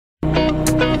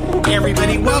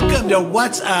Everybody, welcome to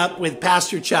What's Up with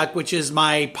Pastor Chuck, which is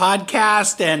my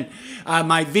podcast and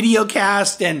my video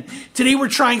cast. And today we're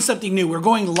trying something new. We're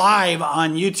going live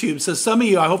on YouTube. So some of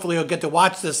you, hopefully, will get to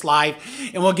watch this live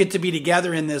and we'll get to be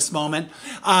together in this moment,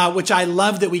 which I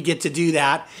love that we get to do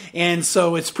that. And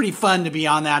so it's pretty fun to be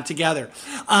on that together.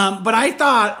 But I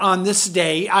thought on this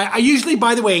day, I usually,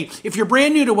 by the way, if you're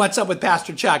brand new to What's Up with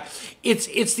Pastor Chuck,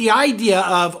 it's the idea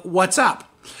of what's up.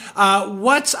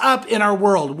 What's up in our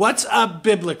world? What's up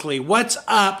biblically? What's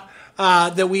up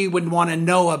that we would want to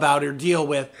know about or deal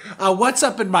with? What's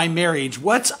up in my marriage?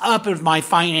 What's up in my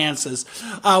finances?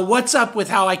 What's up with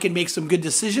how I can make some good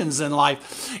decisions in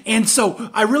life? And so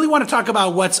I really want to talk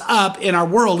about what's up in our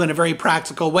world in a very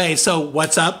practical way. So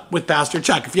what's up with Pastor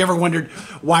Chuck? If you ever wondered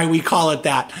why we call it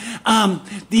that.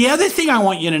 The other thing I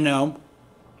want you to know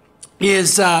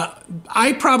is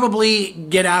I probably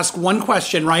get asked one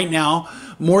question right now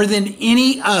more than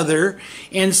any other.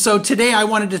 And so today I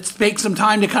wanted to take some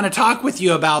time to kind of talk with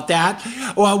you about that.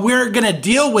 Well, we're going to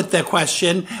deal with the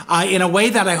question in a way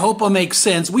that I hope will make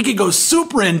sense. We could go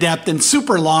super in depth and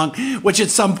super long, which at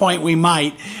some point we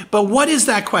might. But what is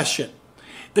that question?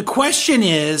 The question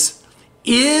is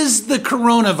the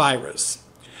coronavirus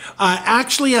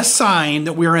actually a sign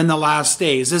that we're in the last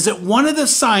days? Is it one of the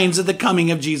signs of the coming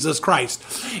of Jesus Christ?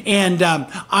 And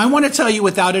I want to tell you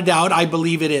without a doubt, I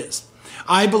believe it is.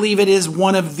 I believe it is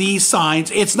one of the signs.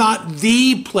 It's not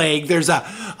the plague. There's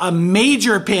a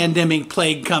major pandemic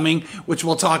plague coming, which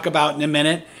we'll talk about in a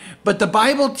minute. But the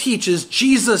Bible teaches,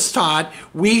 Jesus taught,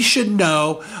 we should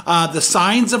know the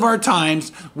signs of our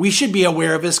times. We should be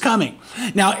aware of his coming.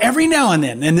 Now, every now and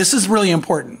then, and this is really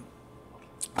important,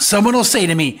 someone will say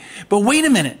to me, but wait a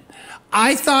minute.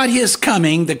 I thought his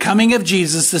coming, the coming of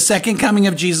Jesus, the second coming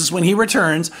of Jesus when he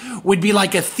returns, would be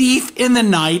like a thief in the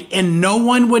night and no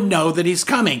one would know that he's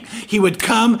coming. He would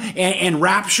come and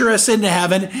rapture us into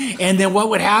heaven. And then what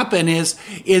would happen is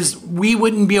we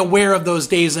wouldn't be aware of those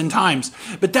days and times.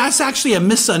 But that's actually a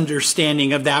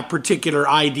misunderstanding of that particular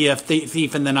idea of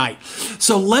thief in the night.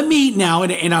 So let me now,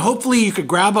 and hopefully you could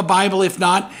grab a Bible. If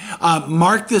not,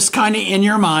 mark this kind of in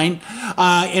your mind.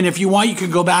 And if you want, you can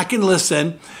go back and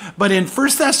listen. But in 1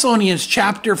 Thessalonians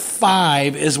chapter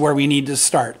 5 is where we need to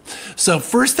start. So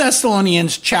 1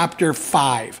 Thessalonians chapter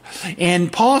 5.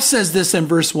 And Paul says this in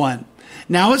verse 1.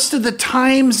 Now as to the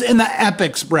times and the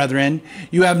epochs, brethren,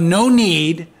 you have no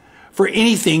need for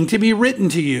anything to be written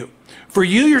to you. For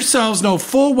you yourselves know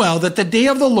full well that the day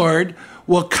of the Lord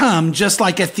will come just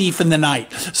like a thief in the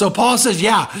night. So Paul says,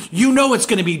 yeah, you know it's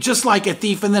going to be just like a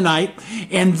thief in the night.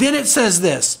 And then it says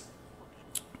this.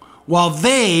 While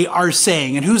they are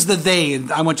saying, and who's the they?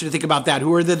 I want you to think about that.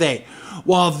 Who are the they?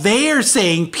 While they are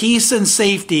saying peace and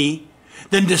safety,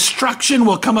 then destruction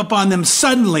will come upon them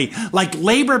suddenly, like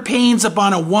labor pains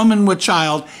upon a woman with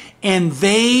child, and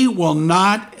they will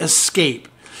not escape.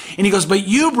 And he goes, but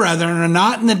you, brethren, are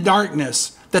not in the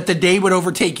darkness, that the day would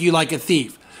overtake you like a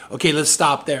thief. Okay, let's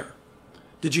stop there.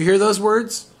 Did you hear those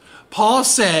words? Paul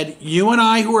said, you and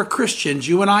I who are Christians,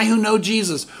 you and I who know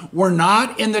Jesus, we're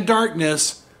not in the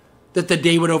darkness that the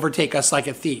day would overtake us like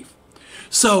a thief.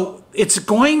 So it's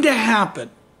going to happen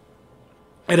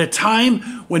at a time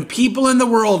when people in the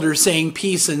world are saying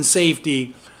peace and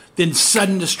safety, then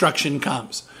sudden destruction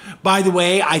comes. By the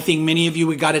way, I think many of you,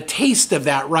 we got a taste of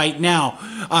that right now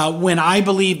when I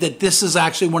believe that this is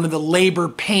actually one of the labor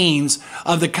pains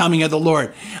of the coming of the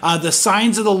Lord. The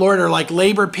signs of the Lord are like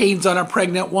labor pains on a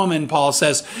pregnant woman, Paul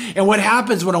says. And what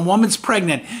happens when a woman's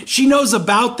pregnant, she knows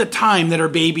about the time that her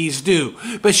baby's due,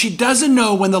 but she doesn't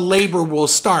know when the labor will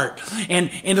start.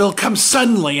 And it'll come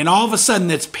suddenly, and all of a sudden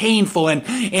it's painful,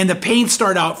 and the pains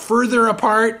start out further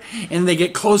apart, and they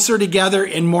get closer together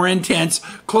and more intense,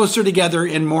 closer together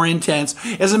and more intense.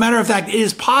 As a matter of fact, it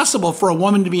is possible for a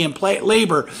woman to be in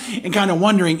labor and kind of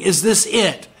wondering, is this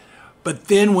it? But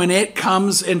then when it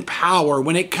comes in power,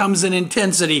 when it comes in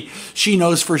intensity, she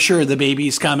knows for sure the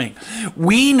baby's coming.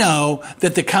 We know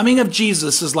that the coming of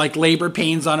Jesus is like labor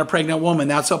pains on a pregnant woman.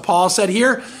 That's what Paul said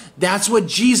here. That's what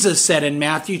Jesus said in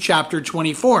Matthew chapter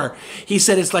 24. He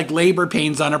said it's like labor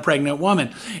pains on a pregnant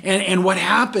woman. And what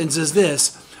happens is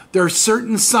this. There are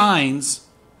certain signs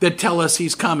that tell us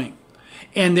he's coming.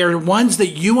 And they're ones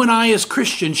that you and I as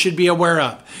Christians should be aware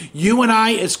of. You and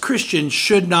I as Christians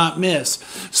should not miss,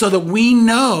 so that we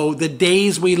know the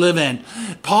days we live in.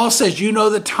 Paul says, you know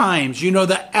the times, you know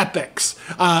the epochs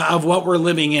of what we're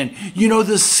living in. You know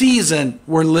the season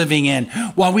we're living in.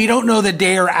 While we don't know the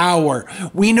day or hour,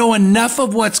 we know enough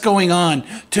of what's going on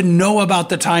to know about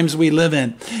the times we live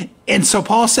in. And so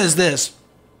Paul says this,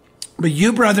 but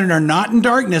you, brethren, are not in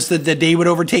darkness that the day would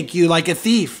overtake you like a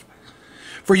thief.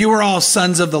 For you are all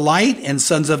sons of the light and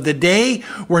sons of the day.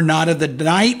 We're not of the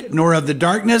night nor of the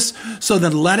darkness. So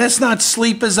then let us not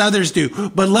sleep as others do,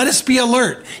 but let us be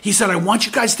alert. He said, I want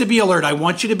you guys to be alert. I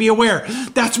want you to be aware.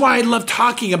 That's why I love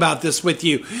talking about this with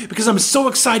you, because I'm so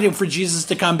excited for Jesus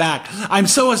to come back. I'm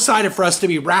so excited for us to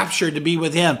be raptured, to be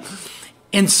with him.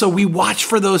 And so we watch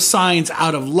for those signs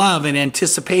out of love and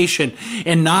anticipation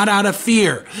and not out of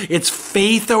fear. It's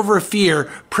faith over fear,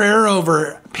 prayer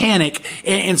over panic.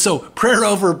 And so prayer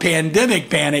over pandemic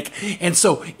panic. And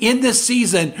so in this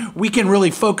season, we can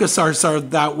really focus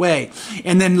ourselves that way.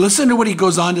 And then listen to what he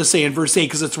goes on to say in verse 8,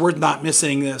 because it's worth not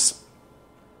missing this.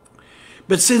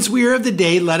 But since we are of the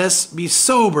day, let us be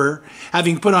sober,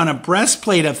 having put on a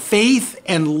breastplate of faith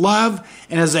and love,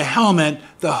 and as a helmet,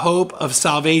 the hope of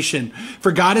salvation.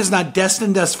 For God has not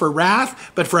destined us for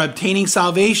wrath, but for obtaining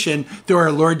salvation through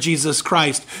our Lord Jesus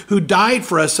Christ, who died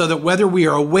for us so that whether we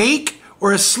are awake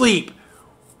or asleep,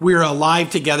 we are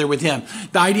alive together with him.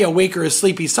 The idea awake or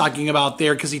asleep he's talking about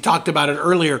there, because he talked about it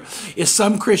earlier, is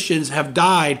some Christians have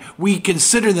died. We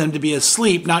consider them to be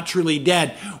asleep, not truly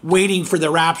dead, waiting for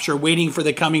the rapture, waiting for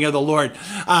the coming of the Lord.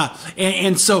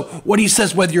 And so what he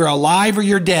says, whether you're alive or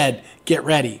you're dead, get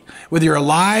ready. Whether you're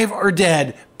alive or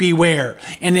dead, beware.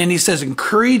 And then he says,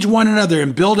 encourage one another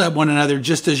and build up one another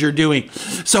just as you're doing.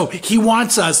 So he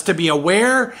wants us to be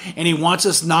aware, and he wants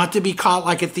us not to be caught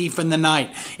like a thief in the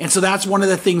night. And so that's one of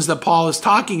the things that Paul is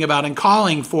talking about and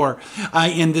calling for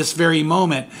in this very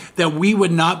moment, that we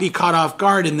would not be caught off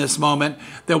guard in this moment,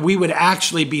 that we would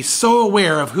actually be so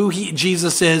aware of who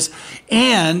Jesus is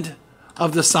and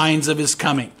of the signs of his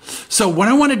coming. So what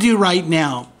I want to do right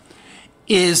now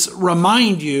is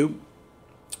remind you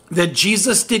that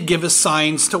Jesus did give us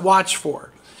signs to watch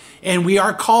for. And we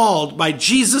are called by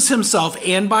Jesus himself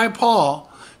and by Paul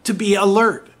to be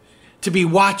alert, to be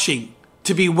watching,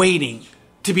 to be waiting,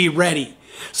 to be ready.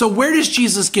 So where does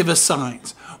Jesus give us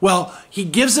signs? Well, he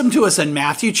gives them to us in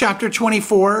Matthew chapter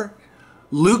 24,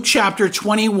 Luke chapter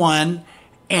 21,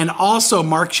 and also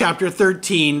Mark chapter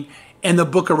 13 and the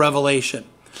book of Revelation.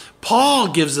 Paul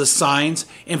gives us signs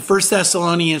in 1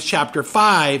 Thessalonians chapter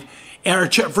 5, or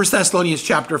 1 Thessalonians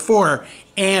chapter 4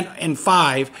 and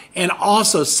 5, and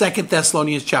also 2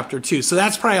 Thessalonians chapter 2. So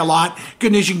that's probably a lot.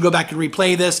 Good news, you can go back and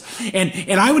replay this.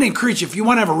 And I would encourage you, if you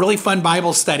want to have a really fun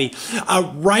Bible study,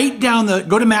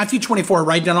 go to Matthew 24,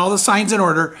 write down all the signs in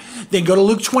order, then go to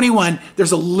Luke 21.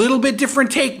 There's a little bit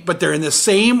different take, but they're in the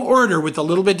same order with a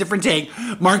little bit different take.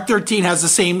 Mark 13 has the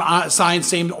same signs,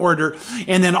 same order.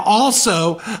 And then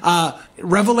also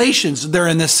Revelations, they're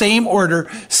in the same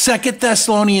order. 2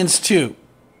 Thessalonians 2,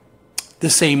 the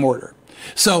same order.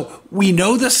 So we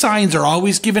know the signs are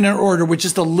always given in order, with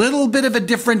just a little bit of a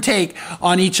different take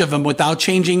on each of them without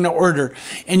changing the order.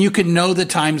 And you can know the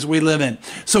times we live in.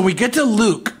 So we get to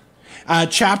Luke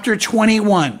chapter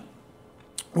 21.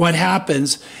 What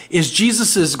happens is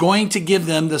Jesus is going to give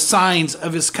them the signs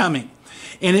of his coming.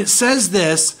 And it says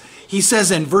this. He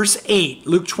says in verse 8,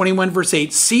 Luke 21, verse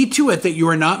 8, see to it that you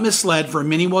are not misled, for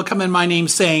many will come in my name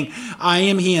saying, I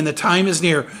am he, and the time is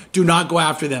near. Do not go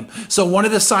after them. So one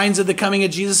of the signs of the coming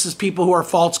of Jesus is people who are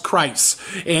false Christs,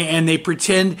 and they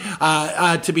pretend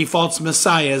to be false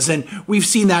messiahs. And we've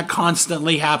seen that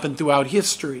constantly happen throughout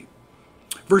history.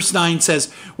 Verse 9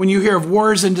 says, when you hear of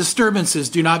wars and disturbances,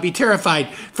 do not be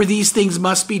terrified, for these things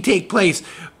must take place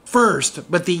first,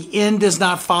 but the end does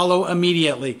not follow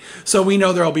immediately. So we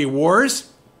know there'll be wars,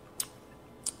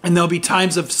 and there'll be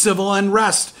times of civil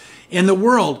unrest in the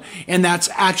world, and that's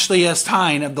actually a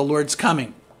sign of the Lord's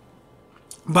coming.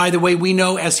 By the way, we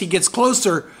know as he gets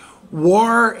closer,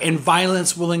 war and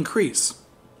violence will increase.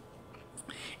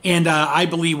 And I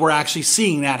believe we're actually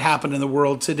seeing that happen in the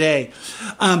world today.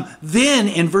 Then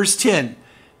in verse 10,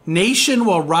 nation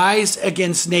will rise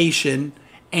against nation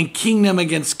and kingdom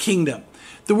against kingdom.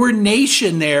 The word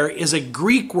nation there is a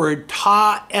Greek word,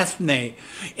 ta ethne,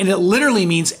 and it literally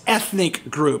means ethnic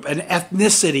group, an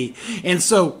ethnicity. And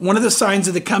so one of the signs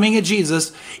of the coming of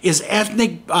Jesus is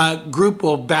ethnic group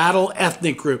will battle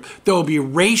ethnic group. There will be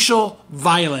racial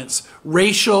violence,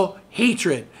 racial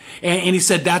hatred. And he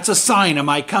said, that's a sign of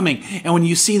my coming. And when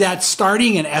you see that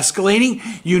starting and escalating,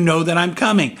 you know that I'm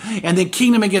coming. And then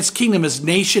kingdom against kingdom is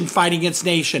nation fighting against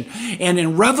nation. And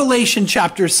in Revelation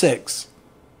chapter 6,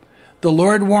 the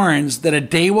Lord warns that a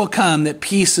day will come that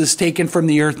peace is taken from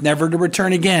the earth, never to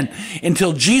return again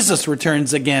until Jesus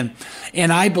returns again.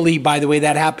 And I believe, by the way,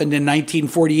 that happened in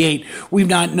 1948. We've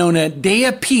not known a day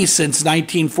of peace since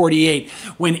 1948,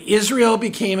 when Israel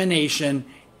became a nation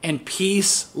and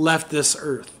peace left this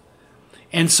earth.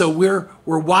 And so we're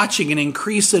watching an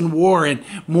increase in war, and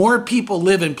more people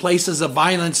live in places of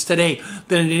violence today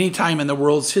than at any time in the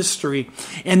world's history.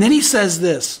 And then he says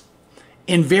this,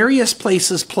 in various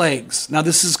places plagues. Now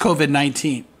this is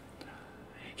COVID-19.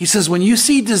 He says, when you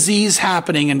see disease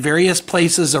happening in various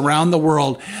places around the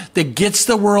world that gets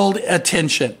the world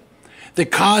attention, that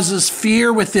causes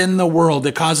fear within the world,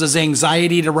 that causes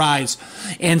anxiety to rise.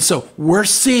 And so we're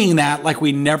seeing that like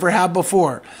we never have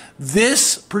before.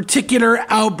 This particular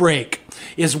outbreak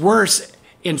is worse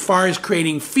in far as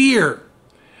creating fear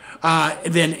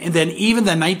than even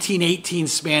the 1918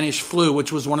 Spanish flu,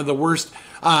 which was one of the worst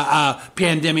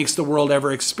pandemics the world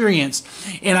ever experienced.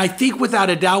 And I think without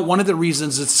a doubt, one of the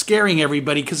reasons it's scaring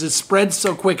everybody because it spreads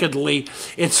so quickly,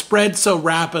 it spreads so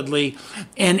rapidly,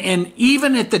 and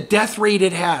even at the death rate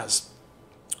it has,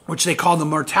 which they call the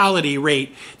mortality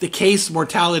rate, the case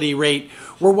mortality rate,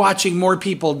 we're watching more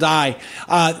people die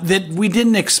that we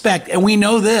didn't expect. And we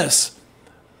know this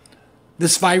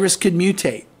virus could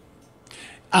mutate.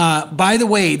 By the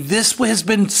way, this has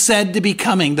been said to be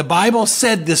coming. The Bible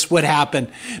said this would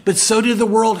happen, but so did the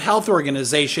World Health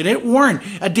Organization. It warned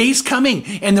a day's coming,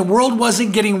 and the world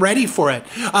wasn't getting ready for it.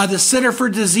 The Center for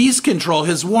Disease Control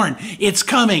has warned it's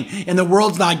coming, and the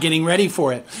world's not getting ready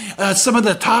for it. Some of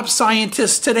the top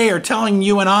scientists today are telling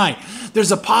you and I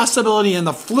there's a possibility in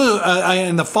the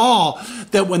fall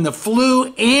that when the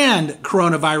flu and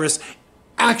coronavirus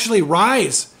actually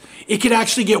rise, it could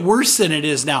actually get worse than it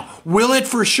is now. Will it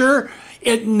for sure?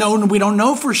 No, we don't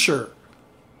know for sure.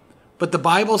 But the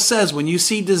Bible says when you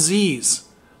see disease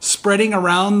spreading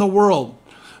around the world,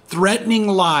 threatening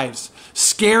lives,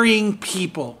 scaring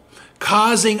people,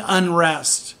 causing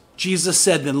unrest, Jesus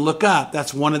said, then look up.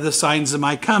 That's one of the signs of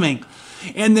my coming.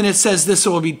 And then it says this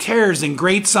will be terrors and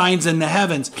great signs in the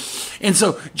heavens. And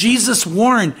so Jesus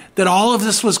warned that all of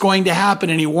this was going to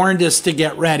happen, and he warned us to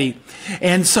get ready.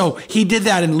 And so he did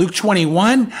that in Luke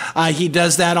 21. He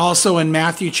does that also in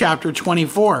Matthew chapter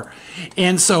 24.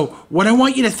 And so what I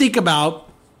want you to think about,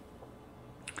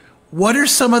 what are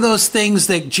some of those things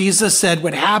that Jesus said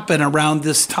would happen around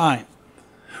this time?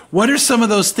 What are some of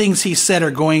those things he said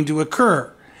are going to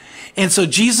occur? And so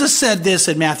Jesus said this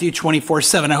in Matthew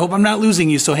 24:7. I hope I'm not losing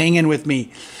you, so hang in with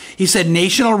me. He said,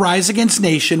 nation will rise against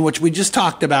nation, which we just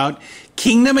talked about,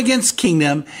 kingdom against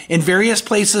kingdom. In various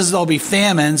places, there'll be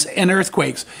famines and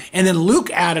earthquakes. And then Luke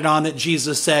added on that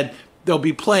Jesus said there'll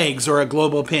be plagues or a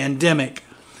global pandemic.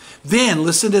 Then,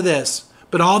 listen to this.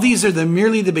 But all these are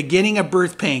merely the beginning of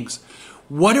birth pangs.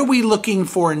 What are we looking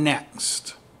for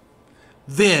next?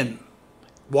 Then,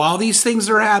 while these things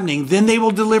are happening, then they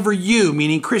will deliver you,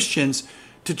 meaning Christians,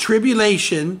 to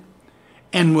tribulation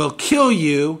and will kill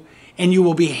you, and you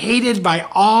will be hated by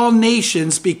all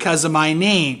nations because of my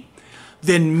name.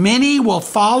 Then many will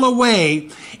fall away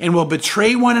and will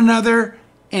betray one another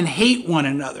and hate one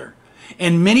another.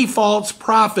 And many false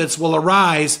prophets will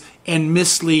arise and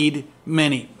mislead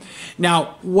many.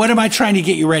 Now, what am I trying to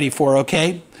get you ready for,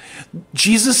 okay?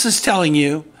 Jesus is telling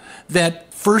you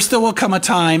that first there will come a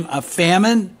time of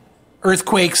famine,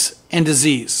 earthquakes, and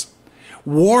disease.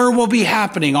 War will be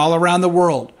happening all around the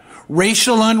world.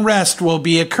 Racial unrest will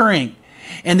be occurring.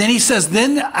 And then he says,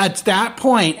 then at that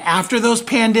point, after those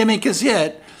pandemic is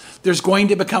hit, there's going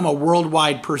to become a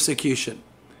worldwide persecution.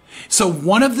 So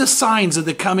one of the signs of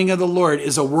the coming of the Lord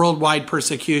is a worldwide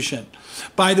persecution.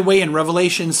 By the way, in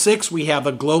Revelation 6, we have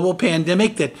a global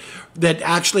pandemic that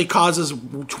actually causes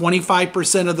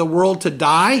 25% of the world to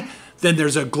die. Then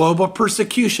there's a global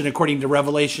persecution according to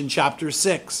Revelation chapter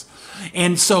 6.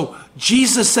 And so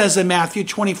Jesus says in Matthew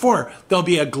 24, there'll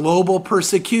be a global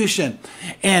persecution.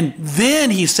 And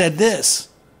then he said this,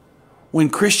 when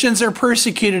Christians are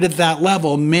persecuted at that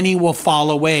level, many will fall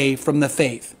away from the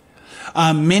faith.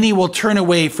 Many will turn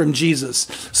away from Jesus.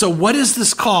 So what is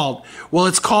this called? Well,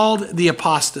 it's called the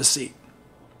apostasy.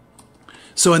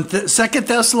 So in 2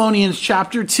 Thessalonians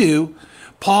chapter 2,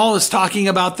 Paul is talking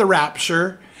about the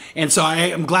rapture. And so I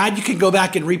am glad you can go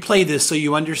back and replay this so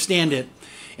you understand it.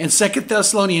 In 2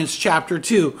 Thessalonians chapter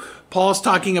 2, Paul's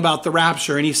talking about the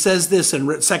rapture, and he says this in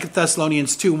 2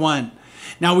 Thessalonians 2:1.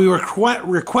 Now we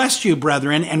request you,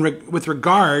 brethren, and with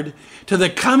regard to the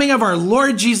coming of our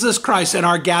Lord Jesus Christ and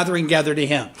our gathering together to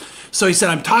him. So he said,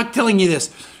 I'm telling you this.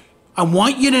 I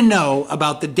want you to know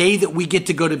about the day that we get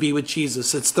to go to be with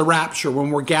Jesus. It's the rapture,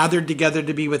 when we're gathered together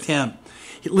to be with him.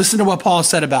 Listen to what Paul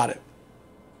said about it.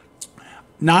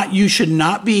 You should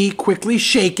not be quickly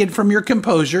shaken from your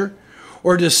composure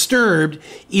or disturbed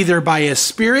either by a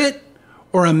spirit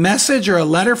or a message or a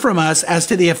letter from us as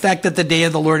to the effect that the day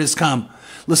of the Lord has come.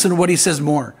 Listen to what he says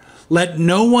more. Let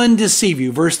no one deceive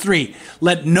you. Verse 3,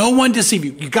 let no one deceive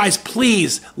you. You guys,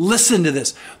 please listen to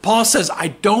this. Paul says, I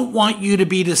don't want you to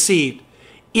be deceived.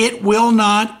 It will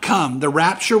not come. The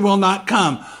rapture will not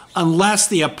come unless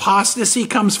the apostasy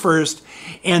comes first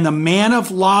and the man of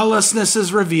lawlessness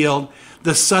is revealed,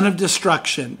 the son of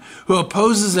destruction, who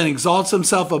opposes and exalts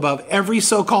himself above every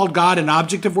so-called God and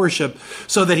object of worship,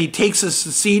 so that he takes a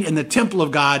seat in the temple of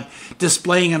God,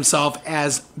 displaying himself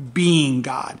as being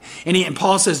God. And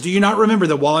Paul says, do you not remember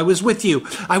that while I was with you,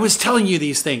 I was telling you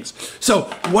these things? So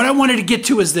what I wanted to get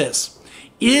to is this.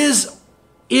 Is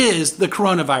the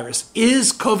coronavirus,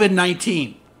 is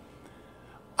COVID-19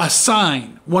 a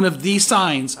sign, one of the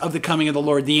signs of the coming of the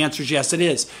Lord? The answer is yes, it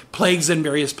is. Plagues in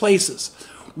various places.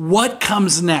 What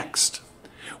comes next?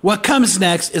 What comes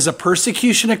next is a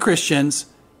persecution of Christians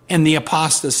and the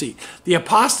apostasy. The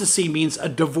apostasy means a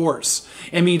divorce.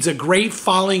 It means a great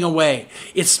falling away.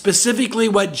 It's specifically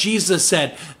what Jesus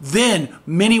said. Then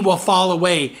many will fall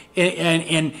away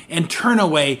and turn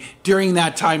away during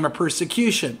that time of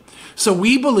persecution. So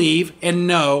we believe and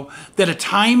know that a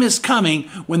time is coming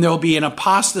when there will be an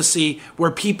apostasy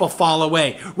where people fall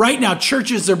away. Right now,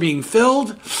 churches are being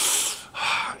filled.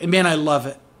 And man, I love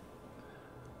it.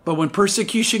 But when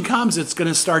persecution comes, it's going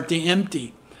to start to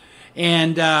empty.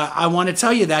 And I want to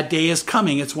tell you that day is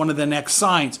coming. It's one of the next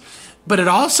signs. But it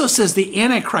also says the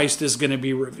Antichrist is going to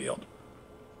be revealed.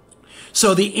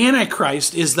 So the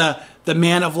Antichrist is the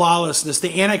man of lawlessness.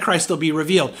 The Antichrist will be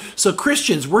revealed. So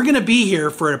Christians, we're going to be here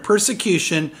for a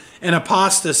persecution and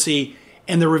apostasy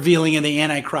and the revealing of the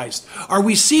Antichrist. Are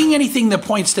we seeing anything that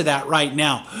points to that right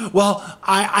now? Well,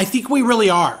 I think we really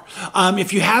are.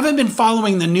 If you haven't been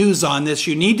following the news on this,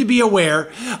 you need to be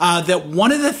aware that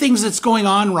one of the things that's going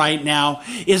on right now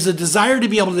is a desire to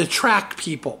be able to track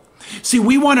people. See,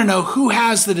 we want to know who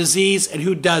has the disease and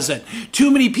who doesn't. Too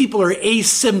many people are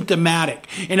asymptomatic.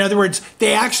 In other words,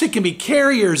 they actually can be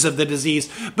carriers of the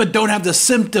disease, but don't have the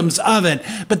symptoms of it.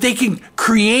 But they can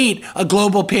create a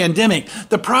global pandemic.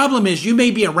 The problem is you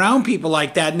may be around people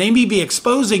like that and they may be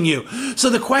exposing you. So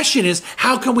the question is,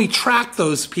 how can we track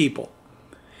those people?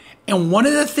 And one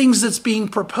of the things that's being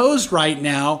proposed right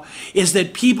now is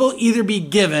that people either be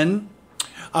given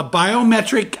a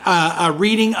biometric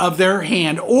reading of their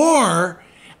hand, or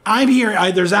I'm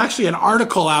here, there's actually an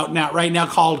article out now right now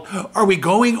called, Are We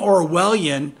Going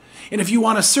Orwellian? And if you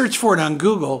want to search for it on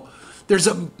Google, there's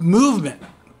a movement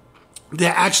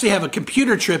that actually have a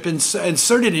computer chip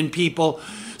inserted in people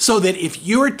so that if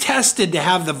you're tested to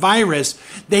have the virus,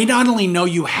 they not only know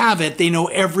you have it, they know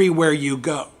everywhere you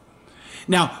go.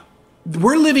 Now,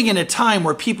 we're living in a time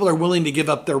where people are willing to give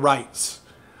up their rights.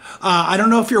 I don't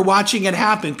know if you're watching it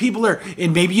happen. People are,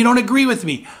 and maybe you don't agree with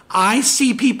me. I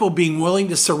see people being willing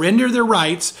to surrender their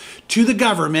rights to the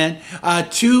government,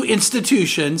 to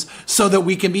institutions, so that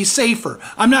we can be safer.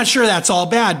 I'm not sure that's all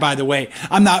bad, by the way.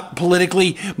 I'm not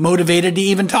politically motivated to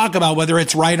even talk about whether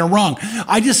it's right or wrong.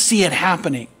 I just see it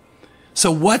happening.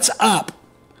 So what's up?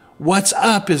 What's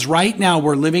up is right now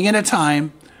we're living in a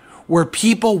time where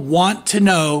people want to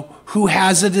know who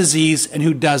has a disease and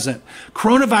who doesn't.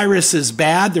 Coronavirus is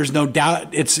bad. There's no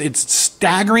doubt. It's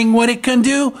staggering what it can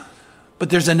do, but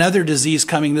there's another disease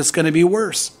coming that's going to be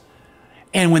worse.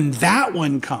 And when that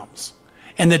one comes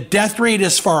and the death rate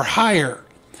is far higher,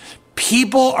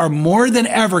 people are more than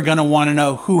ever going to want to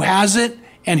know who has it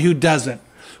and who doesn't,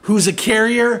 who's a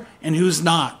carrier and who's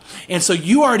not. And so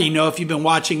you already know, if you've been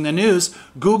watching the news,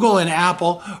 Google and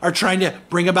Apple are trying to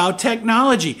bring about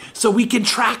technology so we can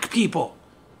track people.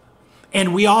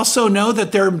 And we also know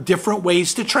that there are different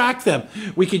ways to track them.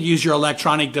 We could use your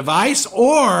electronic device,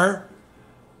 or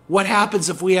what happens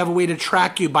if we have a way to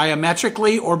track you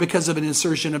biometrically or because of an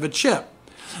insertion of a chip?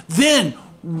 Then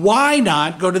why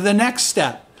not go to the next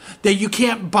step, that you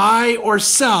can't buy or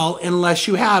sell unless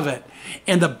you have it?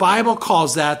 And the Bible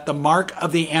calls that the mark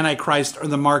of the Antichrist, or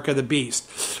the mark of the beast.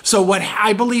 So what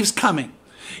I believe is coming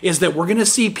is that we're going to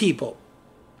see people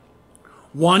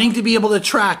wanting to be able to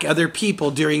track other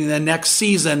people during the next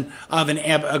season of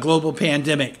a global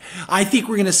pandemic. I think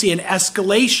we're going to see an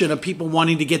escalation of people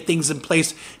wanting to get things in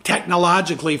place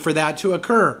technologically for that to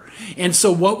occur. And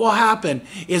so what will happen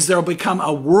is there will become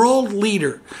a world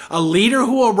leader, a leader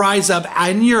who will rise up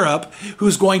in Europe,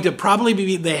 who's going to probably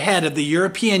be the head of the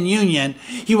European Union.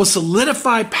 He will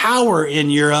solidify power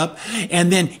in Europe,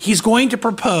 and then he's going to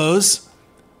propose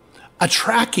a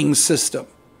tracking system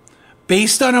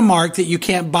based on a mark that you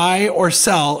can't buy or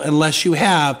sell unless you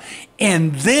have.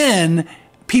 And then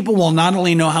people will not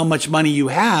only know how much money you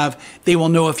have, they will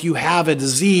know if you have a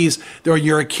disease or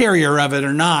you're a carrier of it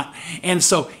or not. And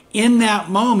so in that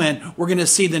moment, we're going to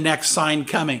see the next sign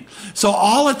coming. So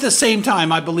all at the same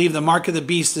time, I believe the mark of the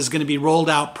beast is going to be rolled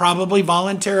out probably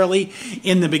voluntarily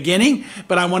in the beginning.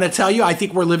 But I want to tell you, I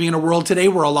think we're living in a world today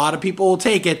where a lot of people will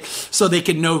take it so they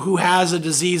can know who has a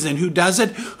disease and who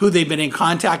doesn't, who they've been in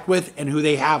contact with and who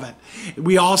they haven't.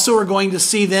 We also are going to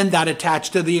see then that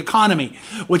attached to the economy,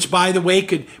 which, by the way,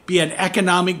 could be an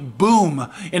economic boom.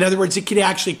 In other words, it could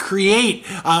actually create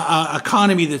an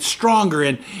economy that's stronger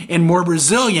and more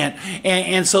resilient.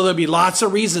 And so there'll be lots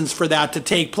of reasons for that to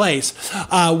take place.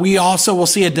 We also will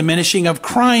see a diminishing of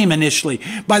crime initially.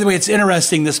 By the way, it's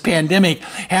interesting. This pandemic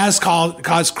has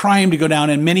caused crime to go down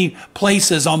in many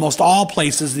places, almost all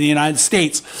places in the United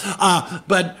States.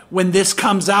 But when this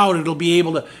comes out, it'll be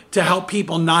able to help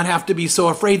people not have to be so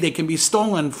afraid they can be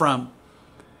stolen from.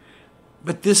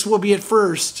 But this will be at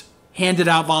first handed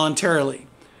out voluntarily.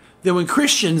 Then when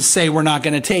Christians say we're not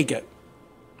going to take it,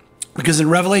 because in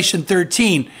Revelation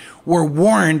 13, we're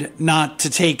warned not to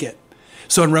take it.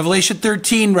 So in Revelation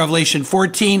 13, Revelation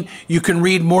 14, you can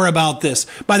read more about this.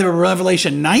 By the way,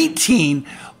 Revelation 19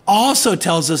 also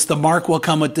tells us the mark will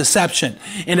come with deception.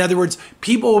 In other words,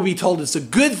 people will be told it's a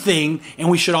good thing and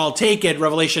we should all take it.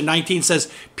 Revelation 19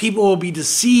 says people will be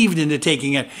deceived into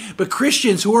taking it. But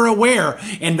Christians who are aware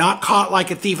and not caught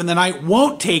like a thief in the night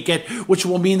won't take it, which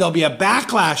will mean there'll be a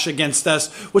backlash against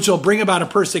us, which will bring about a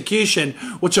persecution,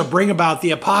 which will bring about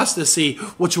the apostasy,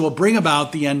 which will bring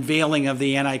about the unveiling of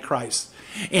the Antichrist.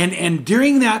 And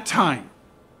during that time,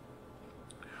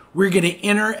 we're going to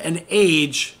enter an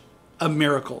age of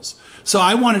miracles. So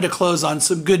I wanted to close on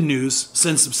some good news,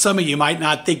 since some of you might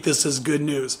not think this is good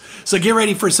news. So get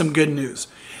ready for some good news.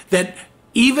 That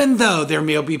even though there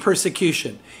may be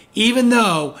persecution, even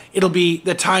though it'll be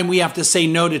the time we have to say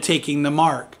no to taking the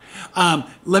mark,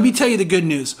 let me tell you the good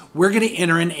news. We're going to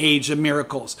enter an age of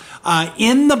miracles.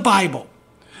 In the Bible,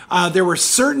 there were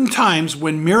certain times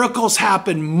when miracles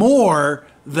happened more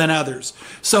than others.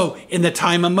 So in the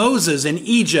time of Moses in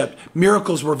Egypt,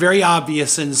 miracles were very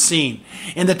obvious and seen.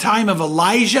 In the time of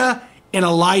Elijah and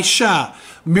Elisha,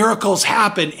 miracles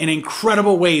happened in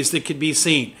incredible ways that could be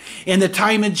seen. In the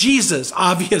time of Jesus,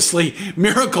 obviously,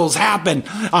 miracles happened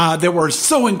that were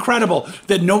so incredible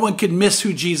that no one could miss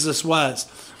who Jesus was.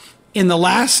 In the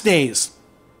last days,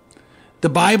 the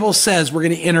Bible says we're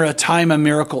going to enter a time of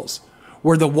miracles,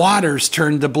 where the waters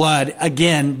turned to blood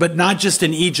again, but not just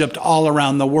in Egypt, all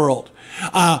around the world,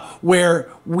 where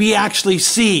we actually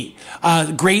see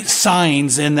great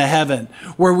signs in the heaven,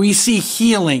 where we see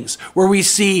healings, where we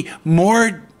see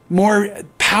more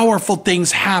powerful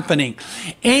things happening,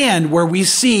 and where we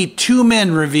see two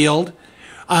men revealed.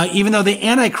 Even though the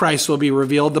Antichrist will be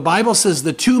revealed, the Bible says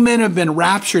the two men have been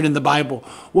raptured in the Bible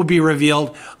will be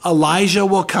revealed. Elijah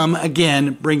will come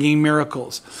again, bringing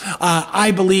miracles.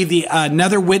 I believe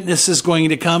another witness is going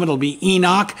to come. It'll be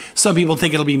Enoch. Some people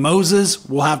think it'll be Moses.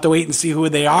 We'll have to wait and see who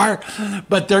they are,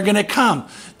 but they're going to come.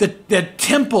 The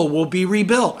temple will be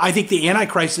rebuilt. I think the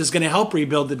Antichrist is going to help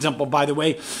rebuild the temple, by the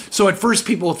way. So at first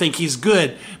people will think he's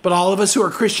good, but all of us who are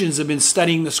Christians have been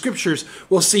studying the scriptures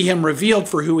will see him revealed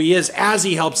for who he is as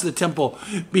he helps the temple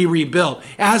be rebuilt,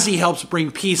 as he helps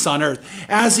bring peace on earth,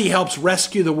 as he helps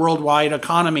rescue the worldwide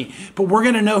economy. But we're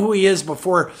going to know who he is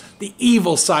before the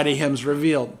evil side of him is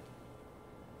revealed.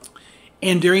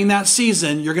 And during that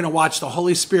season, you're going to watch the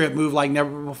Holy Spirit move like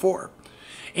never before.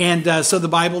 And so the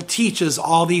Bible teaches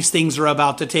all these things are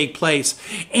about to take place,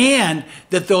 and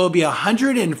that there will be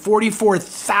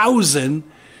 144,000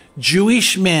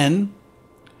 Jewish men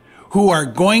who are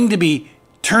going to be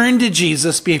turned to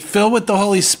Jesus, be filled with the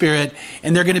Holy Spirit,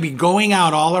 and they're going to be going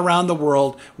out all around the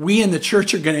world. We in the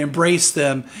church are going to embrace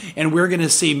them, and we're going to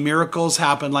see miracles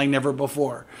happen like never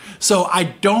before. So I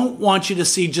don't want you to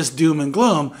see just doom and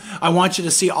gloom. I want you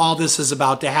to see all this is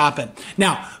about to happen.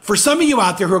 Now, for some of you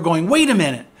out there who are going, wait a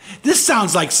minute, this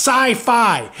sounds like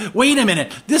sci-fi. Wait a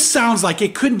minute, this sounds like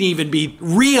it couldn't even be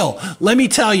real. Let me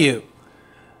tell you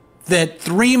that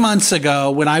 3 months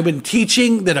ago, when I've been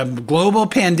teaching that a global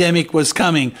pandemic was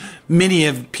coming, many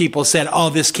of people said, oh,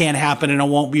 this can't happen and it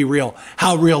won't be real.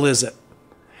 How real is it?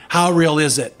 How real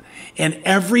is it? And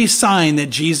every sign that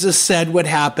Jesus said would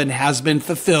happen has been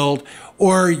fulfilled,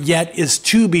 or yet is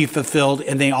to be fulfilled,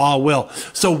 and they all will.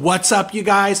 So what's up, you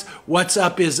guys? What's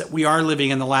up is that we are living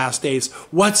in the last days.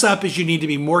 What's up is you need to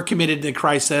be more committed to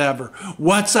Christ than ever.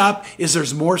 What's up is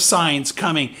there's more signs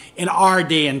coming in our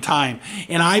day and time.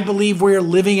 And I believe we're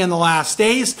living in the last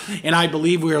days, and I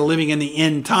believe we are living in the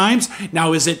end times.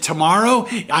 Now, is it tomorrow?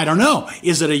 I don't know.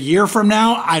 Is it a year from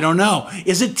now? I don't know.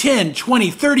 Is it 10, 20,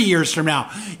 30 years from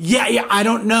now? Yeah, I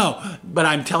don't know. But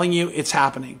I'm telling you, it's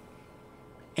happening.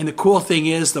 And the cool thing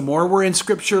is, the more we're in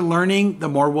Scripture learning, the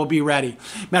more we'll be ready.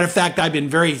 Matter of fact, I've been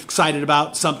very excited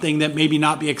about something that maybe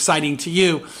not be exciting to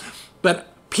you, but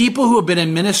people who have been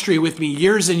in ministry with me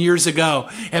years and years ago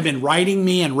have been writing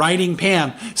me and writing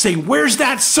Pam saying, where's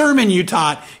that sermon you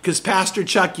taught? Because Pastor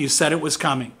Chuck, you said it was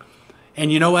coming.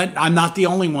 And you know what? I'm not the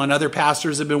only one. Other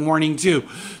pastors have been warning too.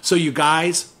 So you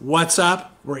guys, what's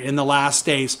up? We're in the last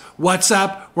days. What's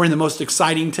up? We're in the most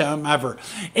exciting time ever.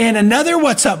 And another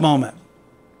what's up moment.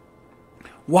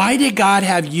 Why did God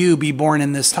have you be born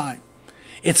in this time?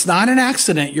 It's not an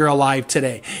accident you're alive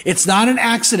today. It's not an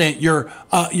accident you're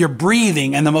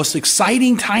breathing and the most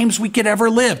exciting times we could ever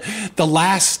live, the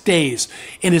last days.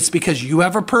 And it's because you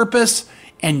have a purpose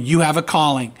and you have a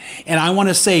calling. And I want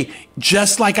to say,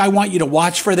 just like I want you to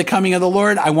watch for the coming of the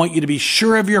Lord, I want you to be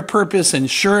sure of your purpose and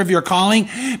sure of your calling,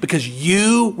 because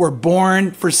you were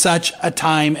born for such a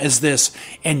time as this,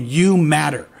 and you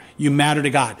matter. You matter to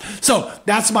God. So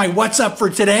that's my what's up for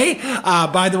today.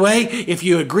 By the way, if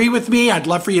you agree with me, I'd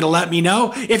love for you to let me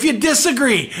know. If you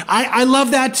disagree, I love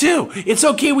that too. It's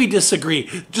okay we disagree.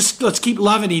 Just let's keep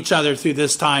loving each other through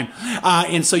this time.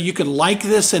 And so you can like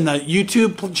this in the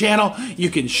YouTube channel. You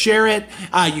can share it.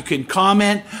 You can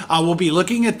comment. We'll be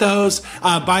looking at those.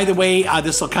 By the way,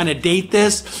 this will kind of date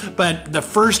this, but the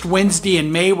first Wednesday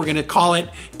in May, we're going to call it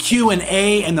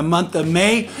Q&A in the month of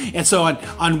May. And so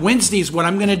on Wednesdays, what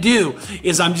I'm going to do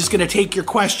is I'm just going to take your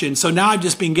questions. So now I've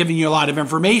just been giving you a lot of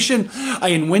information.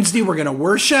 In Wednesday, we're going to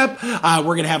worship. We're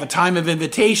going to have a time of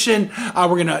invitation.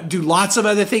 We're going to do lots of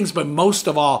other things, but most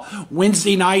of all,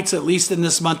 Wednesday nights, at least in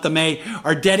this month of May,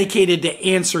 are dedicated to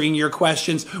answering your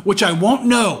questions, which I won't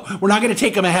know. We're not going to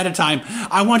take them ahead of time.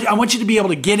 I want you to be able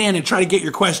to get in and try to get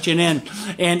your question in,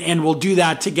 and we'll do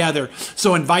that together.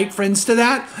 So invite friends to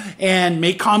that and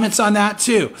make comments on that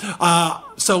too.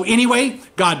 So anyway,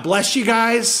 God bless you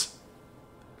guys.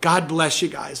 God bless you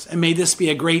guys. And may this be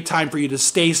a great time for you to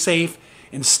stay safe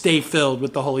and stay filled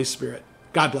with the Holy Spirit.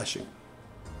 God bless you.